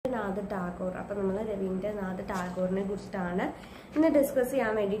Rabindranath Tagore. അപ്പോൾ നമ്മൾ രവീന്ദ്രനാഥ് ടാഗോറിനെ കുറിച്ചിട്ടാണ് ഇന്ന് ഡിസ്കസ്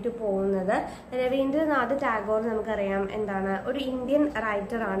ചെയ്യാൻ വേണ്ടിയിട്ട് പോകുന്നത്. രവീന്ദ്രനാഥ് ടാഗോർ നമുക്കറിയാം എന്താണ്, ഒരു ഇന്ത്യൻ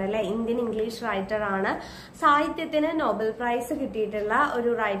റൈറ്റർ ആണ് അല്ലെ, ഇന്ത്യൻ ഇംഗ്ലീഷ് റൈറ്റർ ആണ്. സാഹിത്യത്തിന് നോബൽ പ്രൈസ് കിട്ടിയിട്ടുള്ള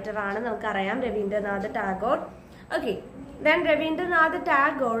ഒരു റൈറ്റർ ആണ് നമുക്കറിയാം Ravindranath Tagore. Okay, then Rabindranath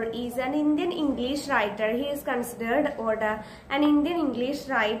Tagore is an Indian English writer. He is considered an Indian English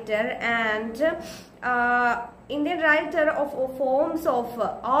writer and Indian writer of all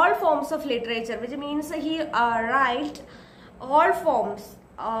forms of literature, which means he write all forms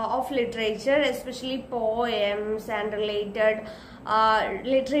of literature, especially poems and related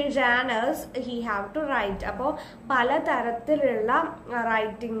literary genres he have to write. അപ്പോൾ പല തരത്തിലുള്ള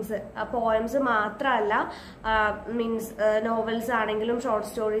writings, poems മാത്രമല്ല, means novels ആണെങ്കിലും short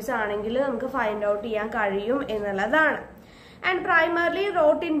stories ആണെങ്കിലും നമുക്ക് find out ചെയ്യാൻ കഴിയും എന്നുള്ളതാണ്. And primarily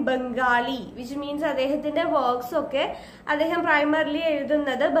rote in Bengali, which means അദ്ദേഹത്തിന്റെ വർക്ക്സ് ഒക്കെ അദ്ദേഹം പ്രൈമർലി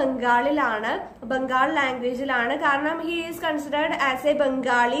എഴുതുന്നത് ബംഗാളിലാണ്, ബംഗാൾ ലാംഗ്വേജിലാണ്. കാരണം he is considered as A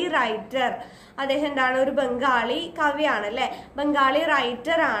Bengali writer. അദ്ദേഹം എന്താണ്, ഒരു ബംഗാളി കവിയാണ് അല്ലെ, ബംഗാളി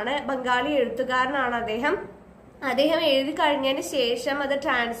റൈറ്റർ ആണ്, ബംഗാളി എഴുത്തുകാരനാണ് അദ്ദേഹം. അദ്ദേഹം എഴുതി കഴിഞ്ഞതിന് ശേഷം അത്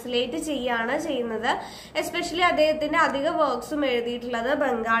ട്രാൻസ്ലേറ്റ് ചെയ്യാണ് ചെയ്യുന്നത്. എസ്പെഷ്യലി അദ്ദേഹത്തിന്റെ അധിക വർക്ക്സും എഴുതിയിട്ടുള്ളത്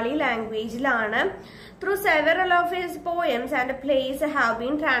Bengali ലാംഗ്വേജിലാണ്. Through several of his poems and plays have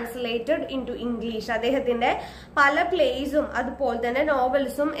been translated into English. അദ്ദേഹത്തിന്റെ പല പ്ലേസും അതുപോലെ തന്നെ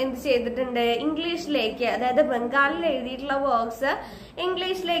നോവൽസും എന്ത് ചെയ്തിട്ടുണ്ട്, ഇംഗ്ലീഷിലേക്ക്, അതായത് ബംഗാളിൽ എഴുതിയിട്ടുള്ള വർക്ക്സ്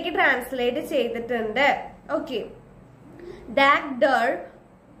ഇംഗ്ലീഷിലേക്ക് ട്രാൻസ്ലേറ്റ് ചെയ്തിട്ടുണ്ട്. Okay,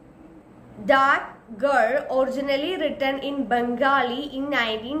 Tagore originally written in Bengali in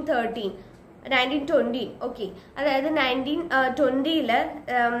 1920. Okay, അതായത് 1920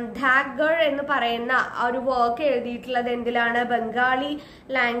 ധാഗർ എന്ന് പറയുന്ന ഒരു വർക്ക് എഴുതിയിട്ടുള്ളത് എന്തിലാണ്, Bengali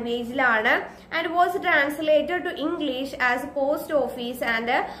ലാംഗ്വേജിലാണ്. And was translated to English as post office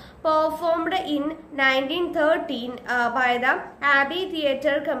and performed in 1913 by the Abbey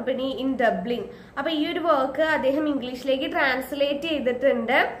Theatre Company in Dublin. അപ്പൊ ഈ ഒരു വർക്ക് അദ്ദേഹം ഇംഗ്ലീഷിലേക്ക് ട്രാൻസ്ലേറ്റ്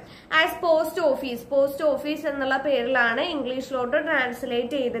ചെയ്തിട്ടുണ്ട് ആസ് പോസ്റ്റ് ഓഫീസ് എന്നുള്ള പേരിലാണ് ഇംഗ്ലീഷിലോട്ട്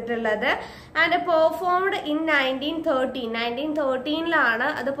ട്രാൻസ്ലേറ്റ് ചെയ്തിട്ടുള്ളത്. ആൻഡ് പെർഫോംഡ് ഇൻ 1913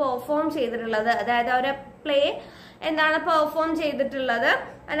 അത് പെർഫോം ചെയ്തിട്ടുള്ളത്. അതായത് ഒരു പ്ലേ എന്താണ് പെർഫോം ചെയ്തിട്ടുള്ളത്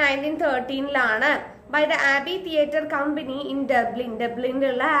 1913 by the Abbey Theatre Company in Dublin.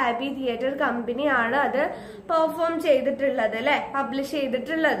 ഡബ്ലിനിലുള്ള abbey theatre company ആണ് അത് പെർഫോം ചെയ്തിട്ടുള്ളത് അല്ലെ, പബ്ലിഷ്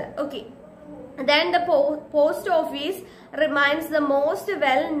ചെയ്തിട്ടുള്ളത്. Okay, then the post office remains the most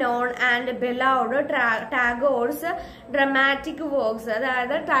well known and beloved Tagore's dramatic works.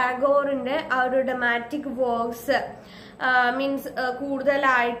 അതായത് ടാഗോറിന്റെ ആ ഒരു ഡ്രമാറ്റിക് വർക്ക്സ് മീൻസ്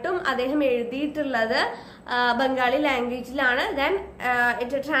കൂടുതലായിട്ടും അദ്ദേഹം എഴുതിയിട്ടുള്ളത് Bengali ലാംഗ്വേജിലാണ്. then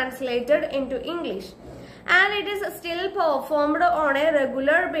it translated into English and it is still performed on a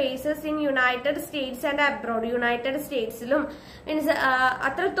regular basis in United States and abroad. United സ്റ്റേറ്റ്സിലും means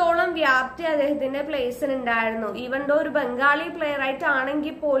അത്രത്തോളം വ്യാപ്തി അദ്ദേഹത്തിന്റെ പ്ലേസിന് ഉണ്ടായിരുന്നു. ഈവൻ ദോ ഒരു ബംഗാളി പ്ലേ റൈറ്റ്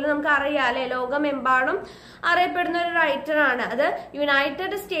ആണെങ്കിൽ പോലും നമുക്ക് അറിയാം അല്ലെ, ലോകമെമ്പാടും അറിയപ്പെടുന്ന ഒരു റൈറ്റർ ആണ്. അത്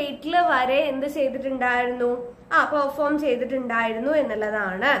യുണൈറ്റഡ് സ്റ്റേറ്റിൽ വരെ എന്ത് ചെയ്തിട്ടുണ്ടായിരുന്നു, പെർഫോം ചെയ്തിട്ടുണ്ടായിരുന്നു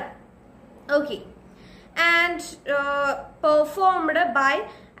എന്നുള്ളതാണ്. Okay, and performed by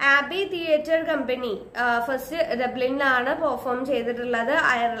abbey theatre company. First ഡബ്ലിനിലാണ് perform ചെയ്തിട്ടുള്ളത്,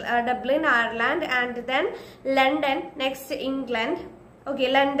 Dublin Ireland, and then London, next England. Okay,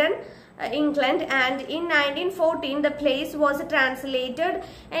 London, England, and in 1914 the place was translated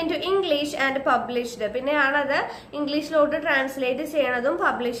into English and published. പിന്നെയാണ് അത് ഇംഗ്ലീഷിലോട്ട് translate ചെയ്യണതും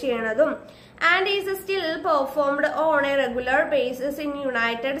publish ചെയ്യണതും. and is still performed on a regular basis in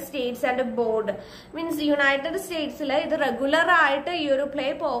United States and abroad. Means United Statesൽ ഇത് regular ആയിട്ട് ഈ ഒരു play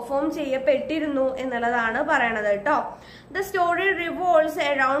perform ചെയ്യപ്പെട്ടിരുന്നു എന്നുള്ളതാണ് പറയണത് കേട്ടോ. The story revolves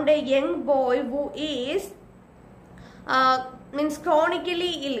around a young boy who is means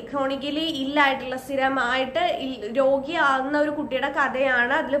chronically ഇല്ലായിട്ടുള്ള, സ്ഥിരമായിട്ട് രോഗിയാകുന്ന ഒരു കുട്ടിയുടെ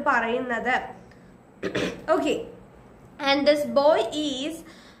കഥയാണ് അതിൽ പറയുന്നത്. Okay, and this boy is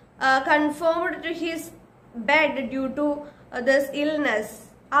confirmed to his bed due to this illness.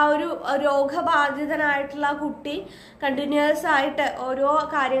 ആ ഒരു രോഗബാധിതനായിട്ടുള്ള കുട്ടി കണ്ടിന്യൂസ് ആയിട്ട് ഓരോ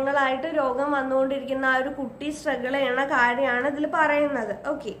കാര്യങ്ങളായിട്ട് രോഗം വന്നുകൊണ്ടിരിക്കുന്ന ആ ഒരു കുട്ടി സ്ട്രഗിൾ ചെയ്യുന്ന കാര്യമാണ് ഇതിൽ പറയുന്നത്.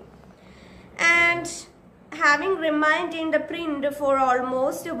 Okay, and having remained in the print for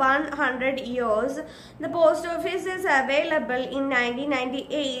almost 100 years, the post office is available in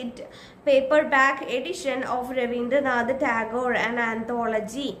 1998 paperback edition of Rabindranath Tagore, an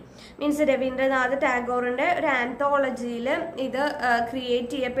anthology. Means Rabindranath Tagoreന്റെ ഒരു ആന്തോളജിയിൽ ഇത്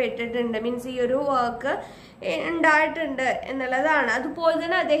ക്രിയേറ്റ് ചെയ്യപ്പെട്ടിട്ടുണ്ട്. മീൻസ് ഈ ഒരു വർക്ക് ഉണ്ടായിട്ടുണ്ട് എന്നുള്ളതാണ്. അതുപോലെ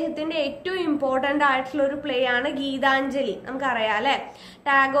തന്നെ അദ്ദേഹത്തിന്റെ ഏറ്റവും ഇമ്പോർട്ടന്റ് ആയിട്ടുള്ള ഒരു പ്ലേ ആണ് ഗീതാഞ്ജലി. നമുക്കറിയാം അല്ലെ,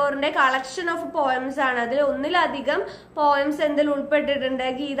 ടാഗോറിന്റെ കളക്ഷൻ ഓഫ് പോയംസ് ആണ്. അതിൽ ഒന്നിലധികം പോയംസ് എന്തിൽ ഉൾപ്പെട്ടിട്ടുണ്ട്?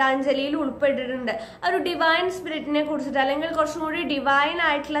 ഗീതാഞ്ജലിയിൽ ഉൾപ്പെട്ടിട്ടുണ്ട്. ഒരു ഡിവൈൻ സ്പിരിറ്റിനെ കുറിച്ചിട്ട് അല്ലെങ്കിൽ കുറച്ചും കൂടി ഡിവൈൻ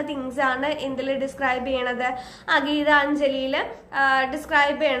ആയിട്ടുള്ള തിങ്സ് ആണ് എന്തിൽ ഡിസ്ക്രൈബ് ചെയ്യണത്? ആ ഗീതാഞ്ജലിയിൽ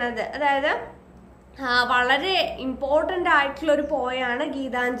ഡിസ്ക്രൈബ് ചെയ്യണത്. അതായത് വളരെ ഇമ്പോർട്ടന്റ് ആയിട്ടുള്ള ഒരു പോയാണ്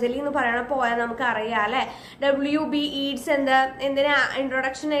ഗീതാഞ്ജലി എന്ന് പറയുന്ന പോയ നമുക്ക് അറിയാം അല്ലെ. WB ഈഡ്സ് എന്തിനാ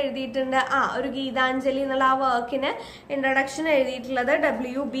ഇൻട്രൊഡക്ഷൻ എഴുതിയിട്ടുണ്ട്? ഒരു ഗീതാഞ്ജലി എന്നുള്ള ആ വർക്കിന് ഇൻട്രൊഡക്ഷൻ എഴുതിയിട്ടുള്ളത്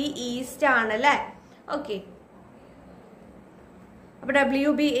WB ഈസ്റ്റ് ആണ് അല്ലെ. ഓക്കെ, അപ്പൊ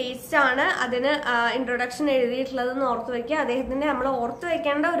WB ഈസ്റ്റ് ആണ് അതിന് ഇൻട്രൊഡക്ഷൻ എഴുതിയിട്ടുള്ളത് ഓർത്തു വെക്കുക. അദ്ദേഹത്തിന്റെ നമ്മൾ ഓർത്തു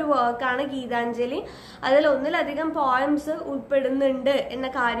വെക്കേണ്ട ഒരു വർക്കാണ് ഗീതാഞ്ജലി. അതിൽ ഒന്നിലധികം പോയംസ് ഉൾപ്പെടുന്നുണ്ട് എന്ന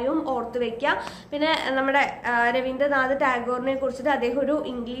കാര്യവും ഓർത്തു വെക്കുക. പിന്നെ നമ്മുടെ രവീന്ദ്രനാഥ് ടാഗോറിനെ കുറിച്ചിട്ട് അദ്ദേഹം ഒരു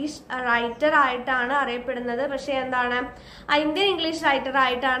ഇംഗ്ലീഷ് റൈറ്റർ ആയിട്ടാണ് അറിയപ്പെടുന്നത്. പക്ഷെ എന്താണ്, ഇന്ത്യൻ ഇംഗ്ലീഷ് റൈറ്റർ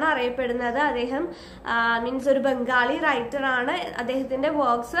ആയിട്ടാണ് അറിയപ്പെടുന്നത്. അദ്ദേഹം മീൻസ് ഒരു ബംഗാളി റൈറ്റർ ആണ്. അദ്ദേഹത്തിന്റെ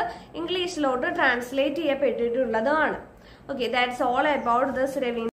works ഇംഗ്ലീഷിലോട്ട് translate ചെയ്യപ്പെട്ടിട്ടുള്ളതാണ്. Okay, that's all about this Ravindra.